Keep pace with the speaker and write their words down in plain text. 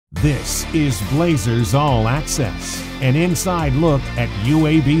This is Blazers All Access, an inside look at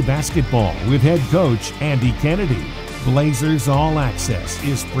UAB basketball with head coach Andy Kennedy. Blazers All Access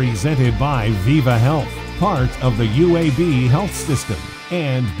is presented by Viva Health, part of the UAB health system,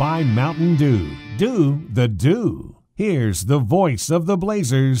 and by Mountain Dew. Do the do. Here's the voice of the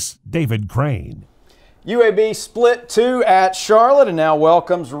Blazers, David Crane. UAB split 2 at Charlotte and now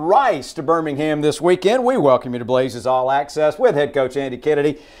welcomes Rice to Birmingham this weekend. We welcome you to Blazers All Access with head coach Andy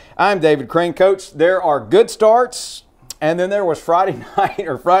Kennedy. I'm David Crane. Coach, there are good starts, and then there was Friday night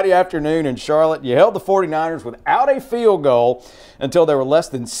or Friday afternoon in Charlotte. You held the 49ers without a field goal until there were less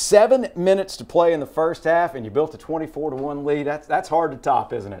than 7 minutes to play in the first half, and you built a 24-1 lead. That's hard to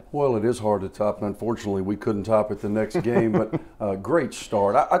top, isn't it? Well, it is hard to top, and unfortunately we couldn't top it the next game, but great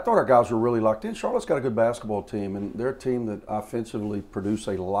start. I thought our guys were really locked in. Charlotte's got a good basketball team, and they're a team that offensively produce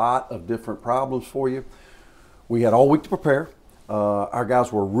a lot of different problems for you. We had all week to prepare. Our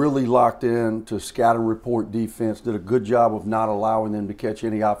guys were really locked in to scout and report defense, did a good job of not allowing them to catch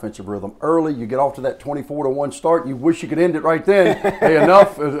any offensive rhythm. Early, you get off to that 24-1 start, you wish you could end it right then. Hey,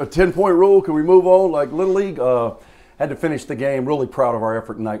 enough, a 10-point rule, can we move on? Like Little League, had to finish the game. Really proud of our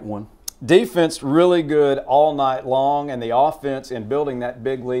effort in night one. Defense really good all night long, and the offense in building that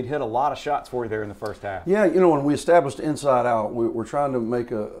big lead hit a lot of shots for you there in the first half. Yeah, you know, when we established inside out, we're trying to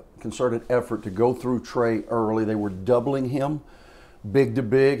make a concerted effort to go through Trey early. They were doubling him. Big to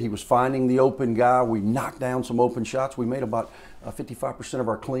big, he was finding the open guy. We knocked down some open shots. We made about 55% of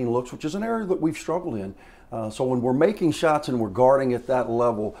our clean looks, which is an area that we've struggled in. So when we're making shots and we're guarding at that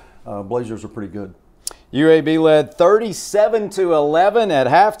level, Blazers are pretty good. UAB led 37-11 at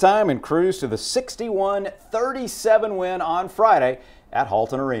halftime and cruised to the 61-37 win on Friday at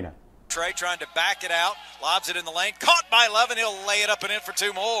Halton Arena. Trey trying to back it out, lobs it in the lane, caught by Love, and he'll lay it up and in for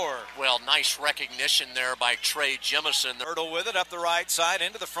 2 more. Well, nice recognition there by Trey Jemison. Ertl with it up the right side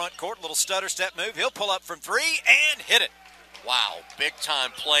into the front court, little stutter step move. He'll pull up from 3 and hit it. Wow, big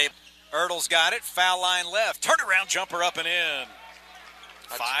time play. Ertl's got it, foul line left, turnaround jumper up and in.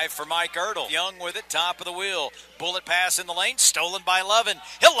 5 for Mike Ertl. Young with it, top of the wheel. Bullet pass in the lane, stolen by Lovin.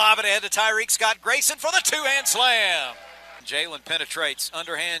 He'll lob it ahead to Tyreek Scott Grayson for the 2-hand slam. Jalen penetrates,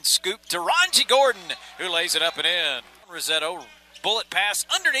 underhand scoop to Ronji Gordon, who lays it up and in. Rossetto, bullet pass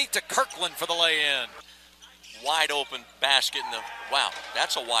underneath to Kirkland for the lay-in. Wide open basket in the, wow,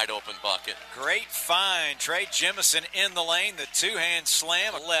 that's a wide open bucket. Great find, Trey Jemison in the lane, the 2-hand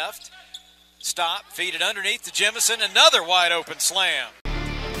slam left. Stop, feed it underneath to Jemison, another wide open slam.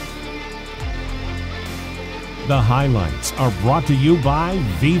 The highlights are brought to you by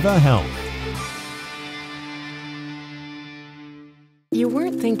Viva Health. You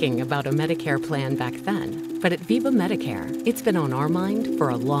weren't thinking about a Medicare plan back then, but at Viva Medicare, it's been on our mind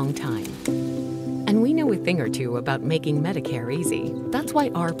for a long time. And we know a thing or two about making Medicare easy. That's why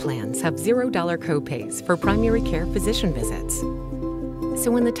our plans have $0 copays for primary care physician visits. So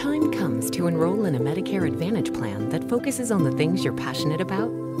when the time comes to enroll in a Medicare Advantage plan that focuses on the things you're passionate about,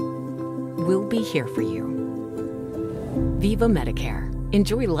 we'll be here for you. Viva Medicare.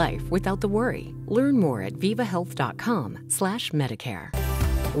 Enjoy life without the worry. Learn more at vivahealth.com/Medicare.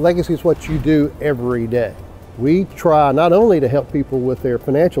 Legacy is what you do every day. We try not only to help people with their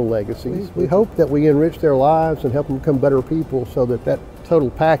financial legacies, we hope that we enrich their lives and help them become better people so that that total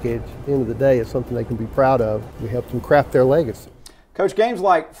package, at the end of the day, is something they can be proud of. We help them craft their legacy. Coach, games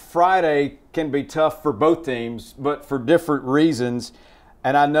like Friday can be tough for both teams, but for different reasons.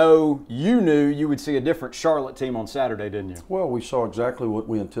 And I know you knew you would see a different Charlotte team on Saturday, didn't you? Well, we saw exactly what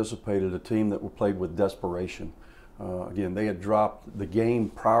we anticipated, a team that played with desperation. Again, they had dropped the game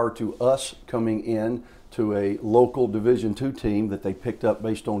prior to us coming in to a local Division II team that they picked up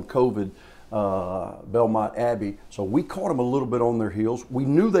based on COVID, Belmont Abbey. So we caught them a little bit on their heels. We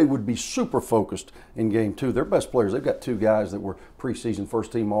knew they would be super focused in game 2. Their best players, they've got 2 guys that were preseason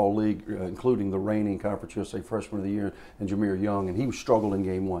first-team All-League, including the reigning Conference USA Freshman of the Year and Jameer Young, and he struggled in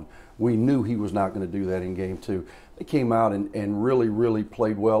game 1. We knew he was not going to do that in game 2. They came out and really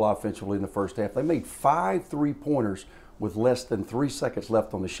played well offensively in the first half. They made 5 3-pointers with less than 3 seconds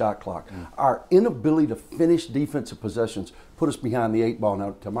left on the shot clock. Our inability to finish defensive possessions put us behind the 8 ball.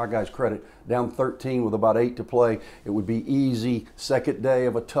 Now, to my guys' credit, down 13 with about 8 to play, it would be easy. Second day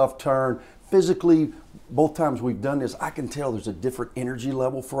of a tough turn. Physically, both times we've done this, I can tell there's a different energy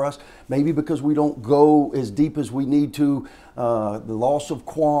level for us. Maybe because we don't go as deep as we need to. The loss of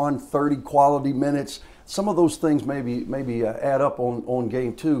Quan, 30 quality minutes. Some of those things maybe add up on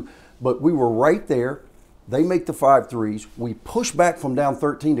game 2. But we were right there. They make the 5 threes. We push back from down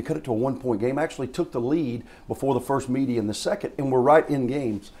 13 to cut it to a 1-point game. Actually took the lead before the first media in the second, and we're right in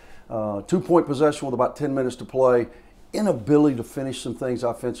games. 2-point possession with about 10 minutes to play. inability to finish some things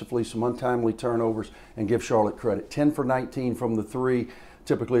offensively, some untimely turnovers, and give Charlotte credit. 10 for 19 from the three.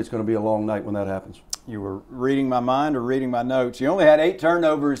 Typically, it's going to be a long night when that happens. You were reading my mind or reading my notes. You only had 8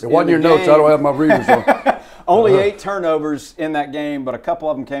 turnovers. It wasn't your notes. I don't have my readers on. Only 8 turnovers in that game, but a couple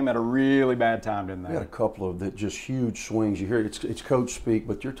of them came at a really bad time, didn't they? We had a couple of that just huge swings. You hear it's coach speak,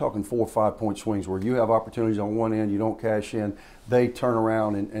 but you're talking 4 or 5 point swings where you have opportunities on one end, you don't cash in. They turn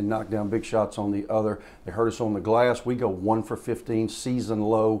around and knock down big shots on the other. They hurt us on the glass. We go 1 for 15, season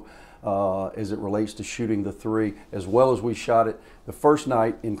low as it relates to shooting the three, as well as we shot it the first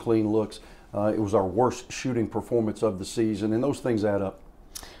night in clean looks. It was our worst shooting performance of the season, and those things add up.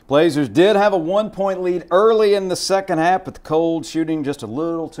 Blazers did have a 1-point lead early in the second half, but the cold shooting just a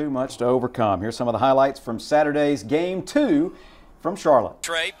little too much to overcome. Here's some of the highlights from Saturday's Game 2 from Charlotte.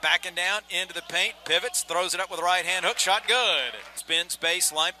 Trey backing down into the paint, pivots, throws it up with a right-hand hook shot, good. Spins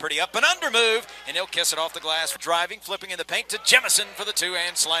baseline, pretty up and under move, and he'll kiss it off the glass. Driving, flipping in the paint to Jemison for the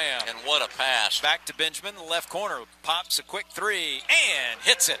two-hand slam. And what a pass. Back to Benjamin, the left corner, pops a quick three and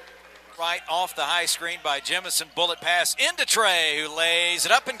hits it. Right off the high screen by Jemison, bullet pass into Trey, who lays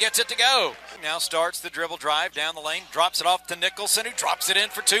it up and gets it to go. Now starts the dribble drive down the lane, drops it off to Nicholson, who drops it in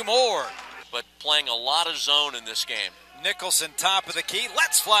for 2 more. But playing a lot of zone in this game. Nicholson, top of the key,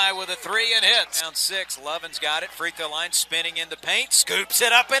 lets fly with a 3 and hits. Down 6, Lovin's got it, free throw line, spinning in the paint, scoops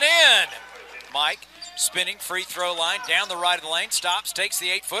it up and in. Mike, spinning free throw line, down the right of the lane, stops, takes the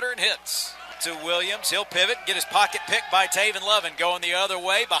 8-footer and hits. To Williams, he'll pivot, get his pocket picked by Taven Lovin, going the other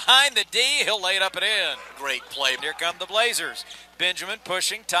way, behind the D, he'll lay it up and in. Great play. Here come the Blazers. Benjamin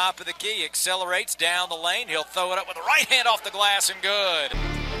pushing, top of the key, accelerates down the lane, he'll throw it up with the right hand off the glass and good.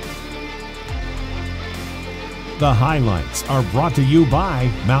 The highlights are brought to you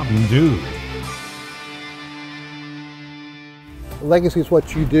by Mountain Dew. Legacy is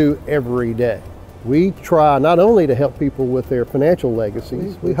what you do every day. We try not only to help people with their financial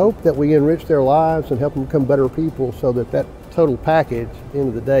legacies, we hope that we enrich their lives and help them become better people so that that total package, at the end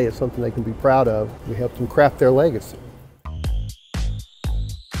of the day, is something they can be proud of. We help them craft their legacy.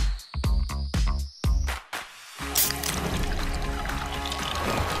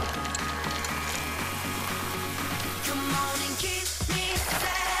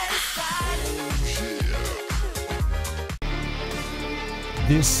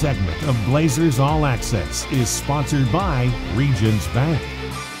 This segment of Blazers All Access is sponsored by Regions Bank.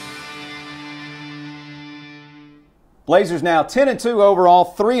 Blazers now 10-2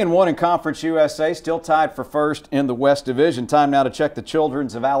 overall, 3-1 in Conference USA, still tied for first in the West Division. Time now to check the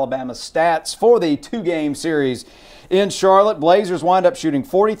Children's of Alabama stats for the 2-game series in Charlotte. Blazers wind up shooting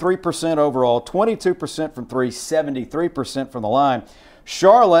 43% overall, 22% from 3, 73% from the line.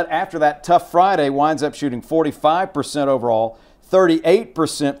 Charlotte, after that tough Friday, winds up shooting 45% overall,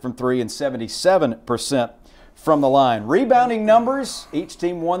 38% from 3 and 77% from the line. Rebounding numbers, each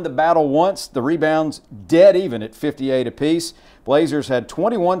team won the battle once. The rebounds dead even at 58 apiece. Blazers had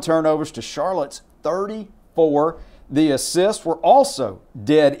 21 turnovers to Charlotte's 34. The assists were also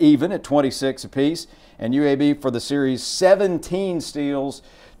dead even at 26 apiece. And UAB for the series, 17 steals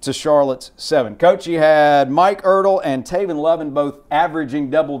to Charlotte's 7. Coach, you had Mike Ertl and Taven Lovin both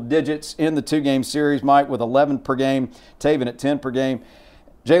averaging double digits in the 2-game series. Mike with 11 per game, Taven at 10 per game.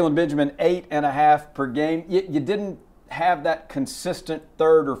 Jalen Benjamin 8.5 per game. You didn't have that consistent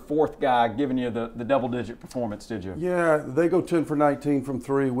third or fourth guy giving you the double-digit performance, did you? Yeah, they go 10 for 19 from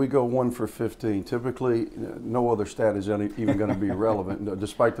 3. We go 1 for 15. Typically, no other stat is even going to be relevant,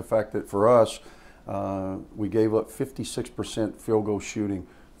 despite the fact that for us, we gave up 56% field goal shooting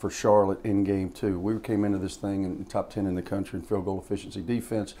for Charlotte in Game 2. We came into this thing in top 10 in the country in field goal efficiency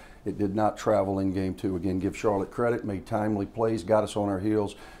defense. It did not travel in Game 2. Again, give Charlotte credit, made timely plays, got us on our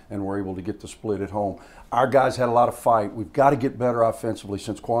heels, and were able to get the split at home. Our guys had a lot of fight. We've got to get better offensively.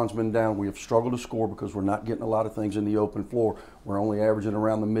 Since Quan's been down, we have struggled to score because we're not getting a lot of things in the open floor. We're only averaging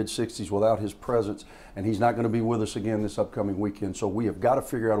around the mid-60s without his presence, and he's not going to be with us again this upcoming weekend. So we have got to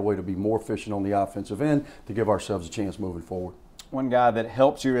figure out a way to be more efficient on the offensive end to give ourselves a chance moving forward. One guy that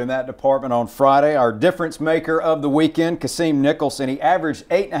helped you in that department on Friday, our difference maker of the weekend, Kasim Nicholson. He averaged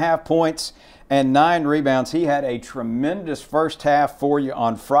 8.5 points and 9 rebounds. He had a tremendous first half for you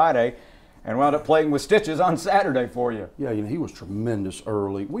on Friday and wound up playing with stitches on Saturday for you. Yeah, he was tremendous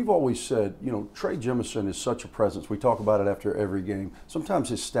early. We've always said, Trey Jemison is such a presence. We talk about it after every game. Sometimes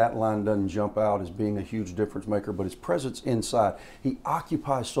his stat line doesn't jump out as being a huge difference maker, but his presence inside, he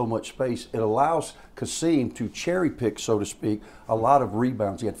occupies so much space. It allows Kasim to cherry pick, so to speak, a lot of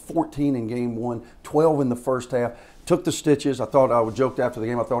rebounds. He had 14 in Game 1, 12 in the first half. took the stitches. I would joke after the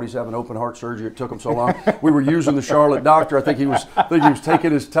game, I thought he's having open heart surgery. It took him so long. We were using the Charlotte doctor. I think he was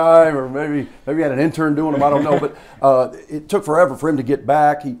taking his time, or maybe he had an intern doing them. I don't know. But it took forever for him to get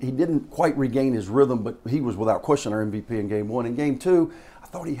back. He didn't quite regain his rhythm, but he was without question our MVP in game 1. In game 2, I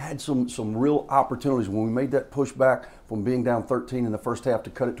thought he had some real opportunities. When we made that push back from being down 13 in the first half to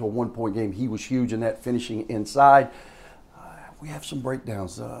cut it to a 1-point game, he was huge in that, finishing inside. We have some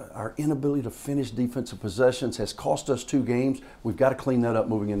breakdowns. Our inability to finish defensive possessions has cost us 2 games. We've got to clean that up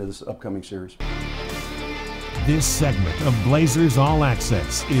moving into this upcoming series. This segment of Blazers All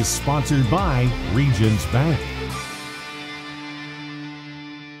Access is sponsored by Regions Bank.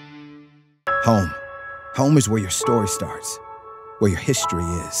 Home. Home is where your story starts, where your history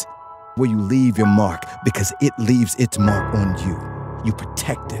is, where you leave your mark because it leaves its mark on you. You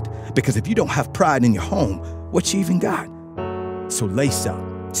protect it because if you don't have pride in your home, what you even got? So lace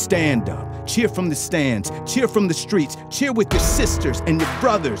up, stand up, cheer from the stands, cheer from the streets, cheer with your sisters and your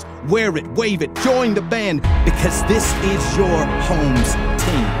brothers. Wear it, wave it, join the band, because this is your home's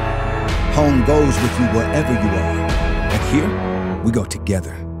team. Home goes with you wherever you are. And here, we go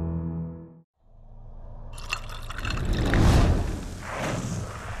together.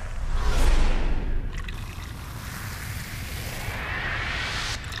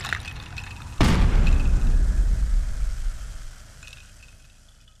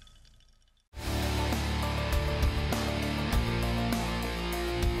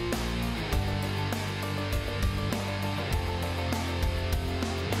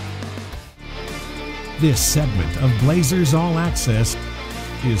 This segment of Blazers All Access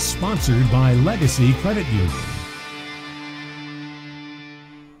is sponsored by Legacy Credit Union.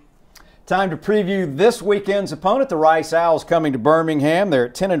 Time to preview this weekend's opponent, the Rice Owls, coming to Birmingham. They're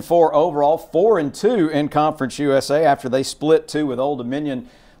at 10-4 overall, 4-2 in Conference USA after they split 2 with Old Dominion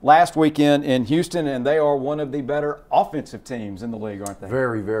last weekend in Houston, and they are one of the better offensive teams in the league, aren't they?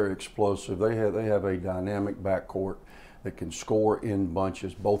 Very, very explosive. They have a dynamic backcourt that can score in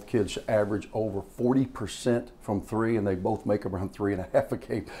bunches. Both kids average over 40% from 3, and they both make around 3.5 a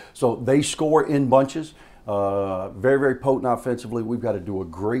game. So they score in bunches. Very, very potent offensively. We've got to do a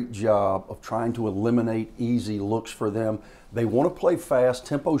great job of trying to eliminate easy looks for them. They want to play fast.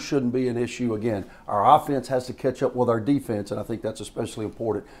 Tempo shouldn't be an issue. Again, our offense has to catch up with our defense, and I think that's especially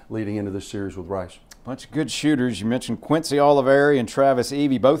important leading into this series with Rice. Bunch of good shooters. You mentioned Quincy Oliveri and Travis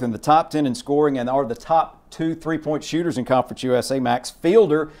Evie, both in the top 10 in scoring and are the top 2 3-point shooters in Conference USA. Max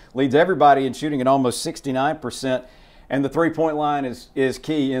Fielder leads everybody in shooting at almost 69%. And the three-point line is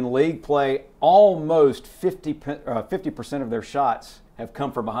key. In league play, almost 50% of their shots have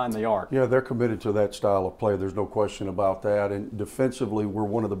come from behind the arc. Yeah, they're committed to that style of play. There's no question about that. And defensively, we're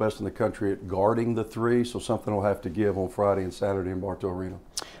one of the best in the country at guarding the 3, so something will have to give on Friday and Saturday in Bartow Arena.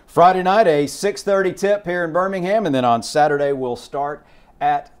 Friday night, a 6:30 tip here in Birmingham, and then on Saturday we'll start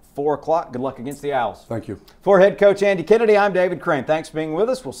at 4 o'clock. Good luck against the Owls. Thank you. For head coach Andy Kennedy, I'm David Crane. Thanks for being with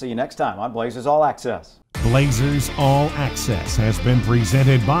us. We'll see you next time on Blazers All Access. Blazers All Access has been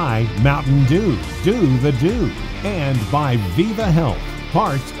presented by Mountain Dew, Do the Do, and by Viva Health,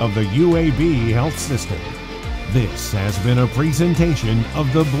 part of the UAB health system. This has been a presentation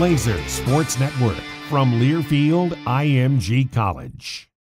of the Blazers Sports Network from Learfield IMG College.